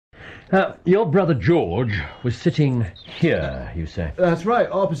Your brother George was sitting here, you say? That's right,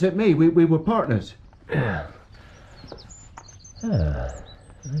 opposite me. We were partners.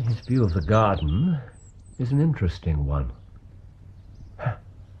 His view of the garden is an interesting one.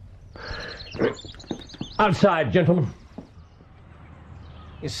 Outside, gentlemen.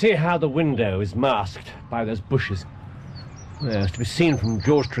 You see how the window is masked by those bushes? Yes, to be seen from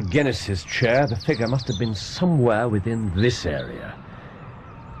George Tregennis's chair, the figure must have been somewhere within this area.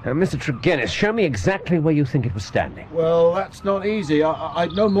 Now, Mr. Tregennis, show me exactly where you think it was standing. Well, that's not easy.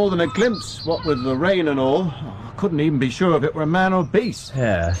 I'd no more than a glimpse, what with the rain and all. I couldn't even be sure if it were man or beast.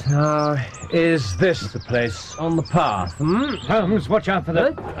 Yes. Now, is this the place on the path? Holmes, watch out for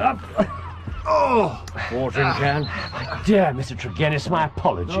the... Oh! Watering can. My dear Mr. Tregennis, my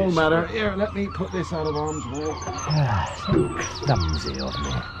apologies. No matter. Here, let me put this out of harm's way. So clumsy of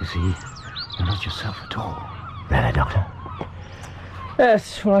me. You see, you're not yourself at all. Really, Doctor?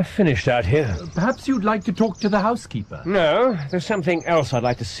 Yes, well, I finished out here. Perhaps you'd like to talk to the housekeeper. No, there's something else I'd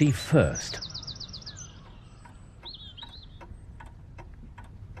like to see first.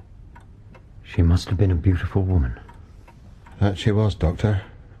 She must have been a beautiful woman. That she was, Doctor.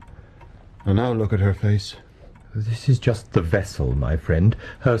 And now look at her face. This is just the vessel, my friend.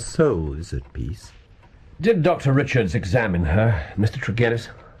 Her soul is at peace. Did Dr. Richards examine her, Mr. Tregennis?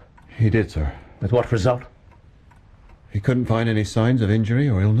 He did, sir. With what result? He couldn't find any signs of injury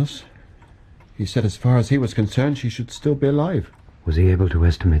or illness. He said as far as he was concerned, she should still be alive. Was he able to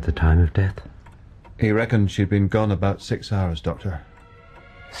estimate the time of death? He reckoned she'd been gone about 6 hours, Doctor.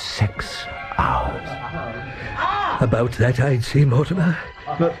 6 hours? About that, I'd say, Mortimer.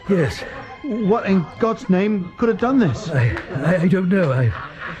 But Yes. what in God's name could have done this? I don't know. I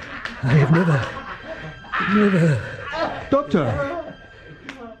have never... Doctor!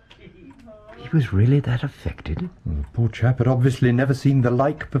 He was really that affected? The poor chap had obviously never seen the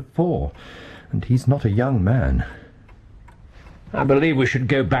like before, and he's not a young man. I believe we should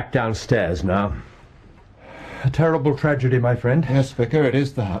go back downstairs now. A terrible tragedy, my friend. Yes, Vicar, it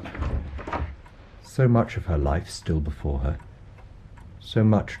is that. So much of her life still before her. So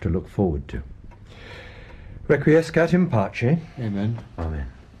much to look forward to. Requiescat in pace. Amen. Amen.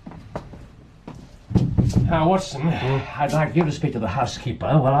 Now, Watson, I'd like you to speak to the housekeeper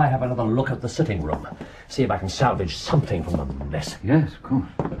while I have another look at the sitting room. See if I can salvage something from the mess. Yes, of course.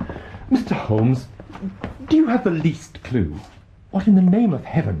 Mr. Holmes, do you have the least clue? What in the name of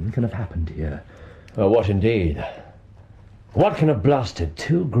heaven can have happened here? Oh, what indeed? What can have blasted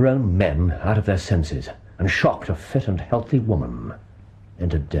two grown men out of their senses and shocked a fit and healthy woman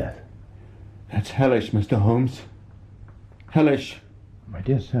into death? That's hellish, Mr. Holmes. Hellish. My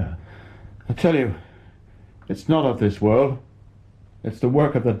dear sir. I tell you, it's not of this world. It's the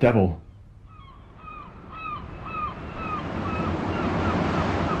work of the devil.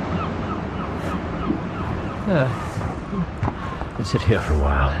 Let's sit here for a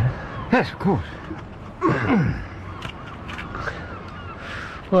while. Yes, of course.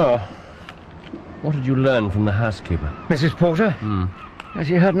 Well, what did you learn from the housekeeper? Mrs. Porter?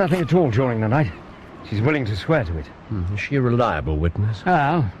 She heard nothing at all during the night. She's willing to swear to it. Is she a reliable witness?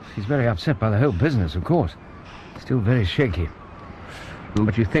 Ah, she's very upset by the whole business, of course. Still very shaky.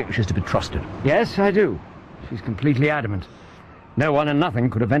 But you think she's to be trusted? Yes, I do. She's completely adamant. No one and nothing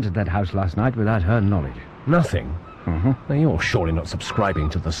could have entered that house last night without her knowledge. Nothing? Now, you're surely not subscribing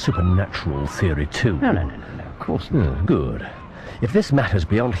to the supernatural theory, too. No, of course not. Good. If this matters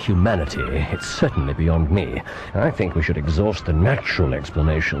beyond humanity, it's certainly beyond me. I think we should exhaust the natural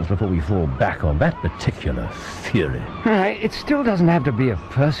explanations before we fall back on that particular theory. It still doesn't have to be a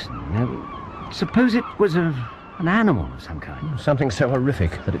person. Suppose it was an animal of some kind. Something so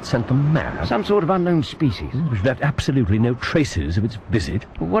horrific that it sent them mad. Some sort of unknown species. Which left absolutely no traces of its visit.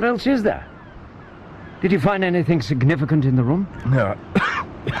 What else is there? Did you find anything significant in the room? No.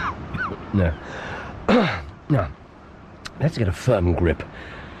 No. No. Let's get a firm grip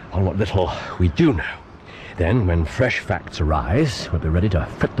on what little we do know. Then, when fresh facts arise, we'll be ready to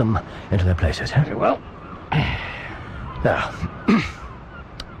fit them into their places. Very well. Now,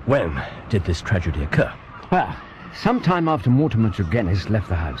 when did this tragedy occur? Well, sometime after Mortimer Tregennis left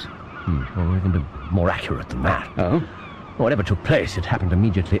the house. Well, we can be more accurate than that. Oh? Whatever took place, it happened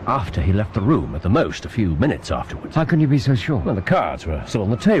immediately after he left the room, at the most a few minutes afterwards. How can you be so sure? Well, the cards were still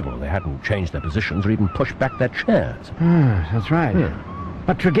on the table. They hadn't changed their positions or even pushed back their chairs. That's right.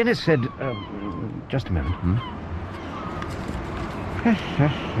 But Tregennis said... just a moment.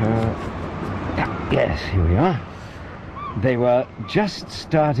 Yes, here we are. They were just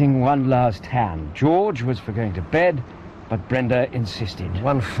starting one last hand. George was for going to bed. but Brenda insisted.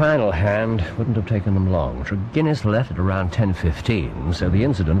 One final hand wouldn't have taken them long. Tregennis left at around 10:15, so the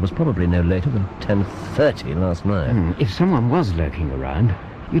incident was probably no later than 10:30 last night. If someone was lurking around,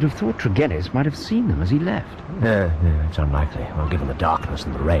 you'd have thought Tregennis might have seen them as he left. Yeah, it's unlikely. Well, given the darkness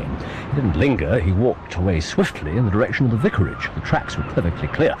and the rain. He didn't linger. He walked away swiftly in the direction of the vicarage. The tracks were perfectly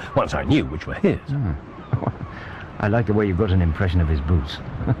clear, once I knew which were his. I like the way you've got an impression of his boots.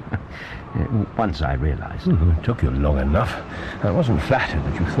 Once I realised. It took you long enough. I wasn't flattered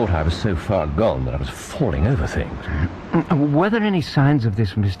that you thought I was so far gone that I was falling over things. Were there any signs of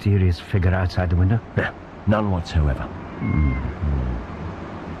this mysterious figure outside the window? No, none whatsoever.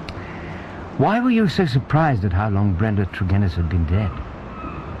 Why were you so surprised at how long Brenda Tregennis had been dead?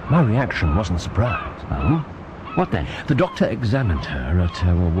 My reaction wasn't surprise. Oh? What then? The doctor examined her at,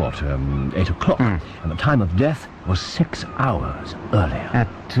 8 o'clock, and the time of death was 6 hours earlier. At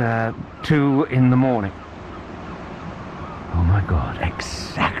 2 in the morning. Oh, my God.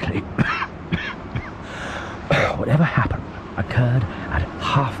 Exactly. Whatever happened occurred at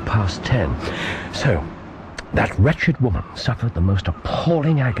 10:30. So, that wretched woman suffered the most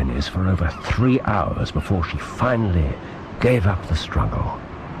appalling agonies for over 3 hours before she finally gave up the struggle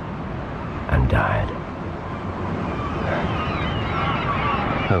and died.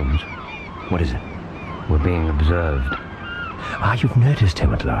 Holmes, What is it? we're being observed. Ah, you've noticed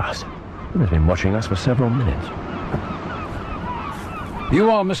him at last. He's been watching us for several minutes. You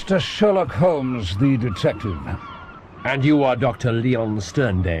are Mr. Sherlock Holmes, the detective. And you are Dr. Leon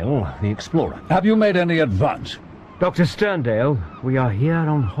Sterndale, the explorer. Have you made any advance? Dr. Sterndale, we are here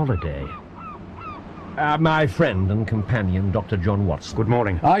on holiday. My friend and companion, Dr. John Watson. Good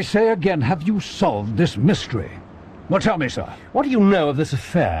morning. I say again, have you solved this mystery? Well, tell me, sir. What do you know of this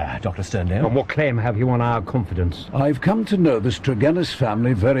affair, Dr. Sterndale? And what claim have you on our confidence? I've come to know this Tregennis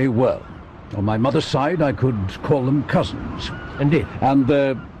family very well. On my mother's side, I could call them cousins. Indeed. And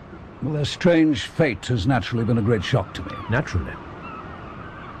their strange fate has naturally been a great shock to me. Naturally.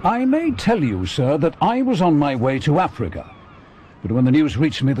 I may tell you, sir, that I was on my way to Africa. But when the news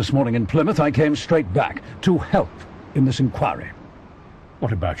reached me this morning in Plymouth, I came straight back to help in this inquiry.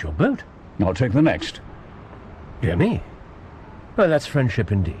 What about your boat? I'll take the next. Dear me. Well, that's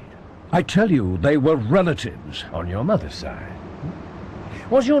friendship indeed. I tell you, they were relatives. On your mother's side.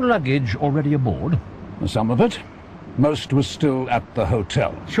 Was your luggage already aboard? Some of it. Most was still at the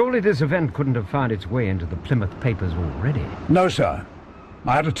hotel. Surely this event couldn't have found its way into the Plymouth papers already. No, sir.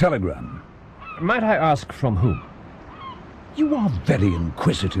 I had a telegram. Might I ask from whom? You are very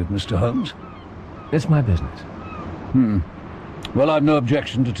inquisitive, Mr. Holmes. It's my business. Well, I've no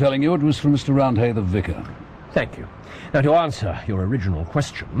objection to telling you it was from Mr. Roundhay, the vicar. Thank you. Now, to answer your original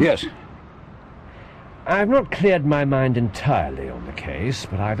question... Yes. I've not cleared my mind entirely on the case,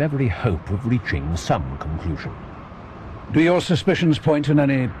 but I've every hope of reaching some conclusion. Do your suspicions point in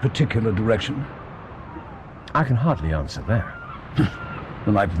any particular direction? I can hardly answer that.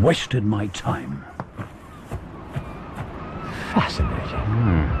 Then I've wasted my time. Fascinating.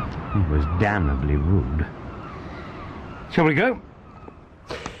 He was damnably rude. Shall we go?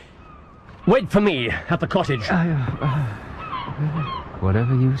 Wait for me at the cottage.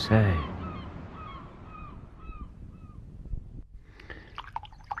 Whatever you say.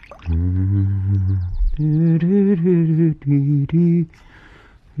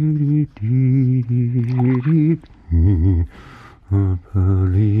 A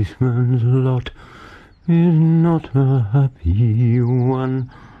policeman's lot is not a happy one.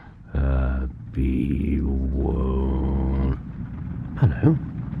 Happy one. Hello.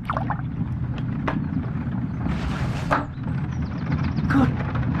 Good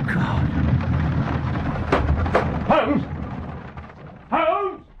God. Holmes!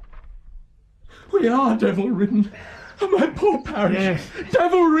 Holmes! We are devil-ridden. My poor parish. Yes.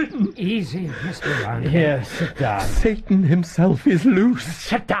 Devil-ridden. Easy, Mr. Roundhay. Yes, sit down. Satan himself is loose.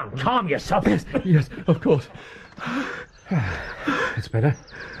 Sit down. Calm yourself. Yes, of course. That's better.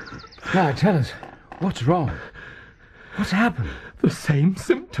 Now, tell us, what's wrong? What's happened? The same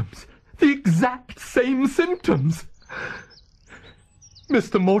symptoms. The exact same symptoms.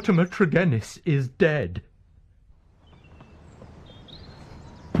 Mr. Mortimer Tregennis is dead.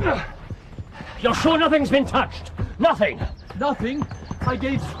 You're sure nothing's been touched? Nothing? Nothing. I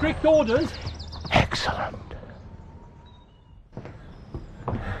gave strict orders. Excellent.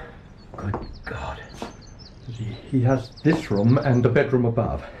 Good God. He has this room and the bedroom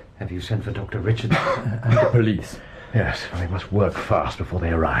above. Have you sent for Dr. Richards? And the police. Yes, well, they must work fast before they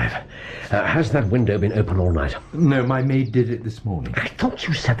arrive. Has that window been open all night? No, my maid did it this morning. I thought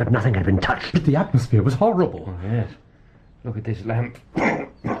you said that nothing had been touched. But the atmosphere was horrible. Oh, yes. Look at this lamp.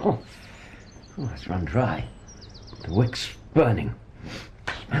 Oh, it's run dry. The wick's burning.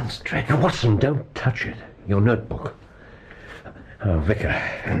 Smells dreadful. Now, Watson, don't touch it. Your notebook. Oh, Vicar,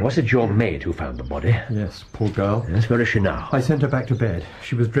 was it your maid who found the body? Yes, poor girl. Yes, where is she now? I sent her back to bed.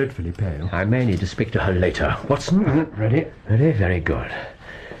 She was dreadfully pale. I may need to speak to her later. Watson? Ready? Ready? Very good.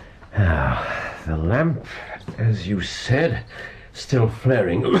 Now, the lamp, as you said, still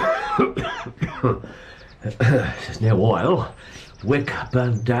flaring. There's no oil. Wick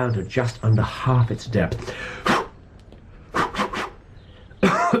burned down to just under half its depth.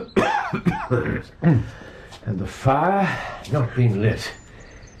 And the fire not being lit.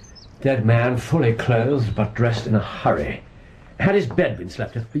 Dead man fully clothed but dressed in a hurry. Had his bed been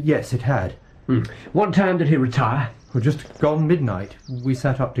slept in? Yes, it had. What time did he retire? Well, just gone midnight. We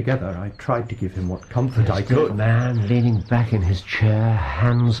sat up together. I tried to give him what comfort I Dead could. man leaning back in his chair,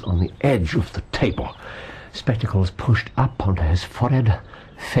 hands on the edge of the table, spectacles pushed up onto his forehead,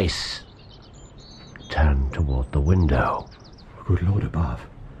 face turned toward the window. Good Lord above.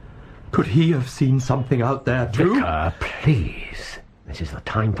 Could he have seen something out there, too? Vicar, please. This is the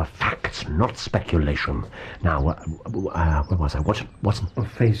time for facts, not speculation. Now, where was I? Watson? A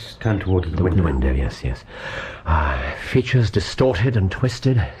face turned towards the The window. window, yes. Features distorted and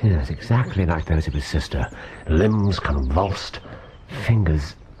twisted. Yes, exactly like those of his sister. Limbs convulsed,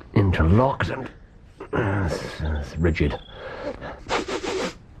 fingers interlocked and rigid.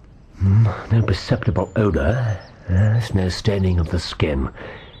 No perceptible odour. Yes, no staining of the skin.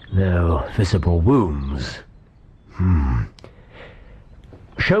 No visible wounds.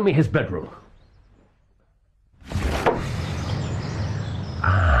 Show me his bedroom.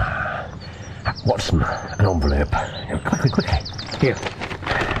 Watson, an envelope. Quickly. Here.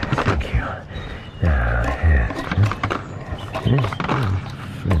 Thank you.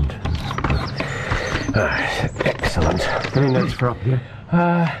 Flint. Excellent. Any notes for up here?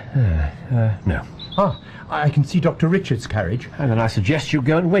 No. Ah, I can see Dr. Richard's carriage. And then I suggest you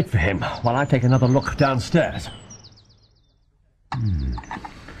go and wait for him while I take another look downstairs.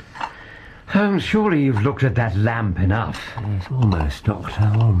 Holmes, surely you've looked at that lamp enough. Yes, almost,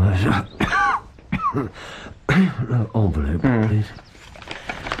 Doctor, almost. Envelope, please.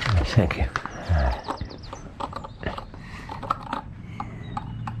 Thank you.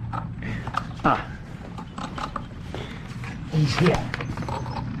 He's here.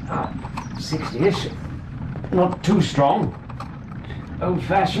 60-ish. Not too strong.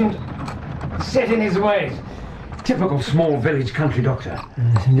 Old-fashioned. Set in his ways. Typical small village country doctor.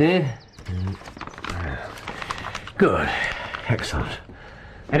 Indeed. Good. Excellent.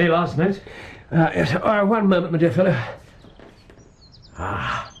 Any last notes? Yes, one moment, my dear fellow.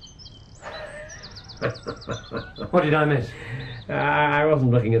 What did I miss? I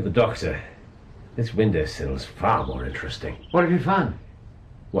wasn't looking at the doctor. This windowsill's far more interesting. What have you found?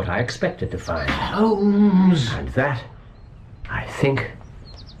 What I expected to find. Holmes! And that, I think,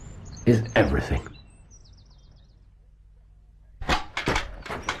 is everything.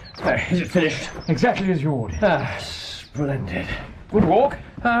 Is it finished? Exactly as you ordered. Splendid. Good walk?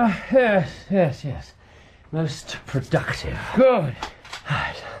 Yes. Most productive. Good.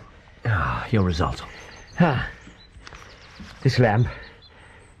 Right. Your result. This lamp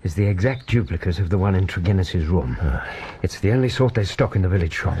is the exact duplicate of the one in Tregennis's room. It's the only sort they stock in the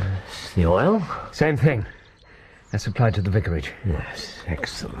village shop. The oil? Same thing. That's supplied to the vicarage. Yes,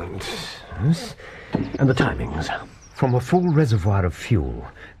 excellent. Yes. And the timings? From a full reservoir of fuel,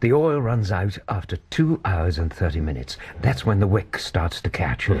 the oil runs out after 2 hours and 30 minutes. That's when the wick starts to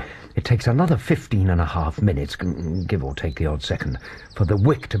catch. It takes another 15.5 minutes, give or take the odd second, for the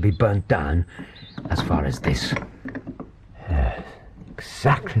wick to be burnt down as far as this. Yes.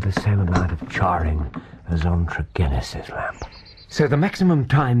 Exactly the same amount of charring as on Tregennis's lamp. So the maximum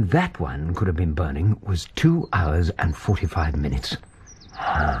time that one could have been burning was 2 hours and 45 minutes.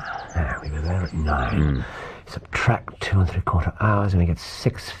 There, we were there at 9. Subtract 2 3/4 hours and we get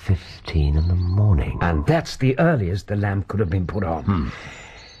 6:15 in the morning. And that's the earliest the lamp could have been put on.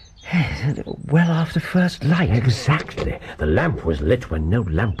 Well after first light. Exactly. The lamp was lit when no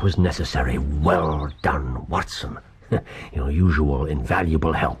lamp was necessary. Well done, Watson. Your usual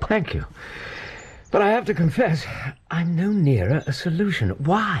invaluable help. Thank you. But I have to confess, I'm no nearer a solution.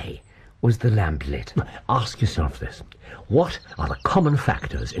 Why was the lamp lit? Ask yourself this. What are the common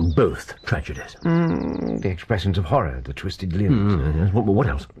factors in both tragedies? The expressions of horror, the twisted limbs. What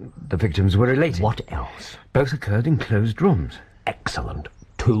else? The victims were related. What else? Both occurred in closed rooms. Excellent.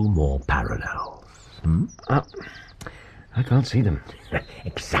 2 more parallels. I can't see them.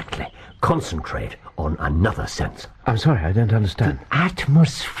 Exactly. Concentrate on another sense. I'm sorry, I don't understand.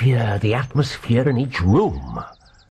 The atmosphere in each room.